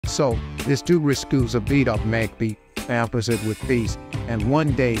So this dude rescues a beat-up Magpie, pampers it with peace, and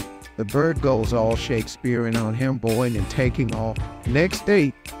one day the bird goes all Shakespearean on him, boing and taking off. Next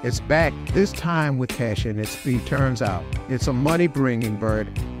day, it's back, this time with cash in its feet. Turns out, it's a money-bringing bird.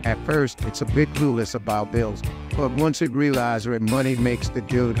 At first, it's a bit clueless about bills, but once it realizes that money makes the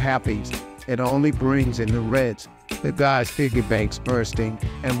dude happy, it only brings in the reds. The guy's piggy bank's bursting,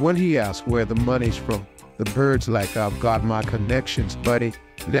 and when he asks where the money's from, the bird's like, I've got my connections, buddy.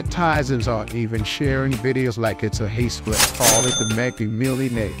 The Tysons are even sharing videos like it's a haste flip. Call it the Magpie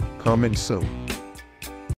Millionaire. Coming soon.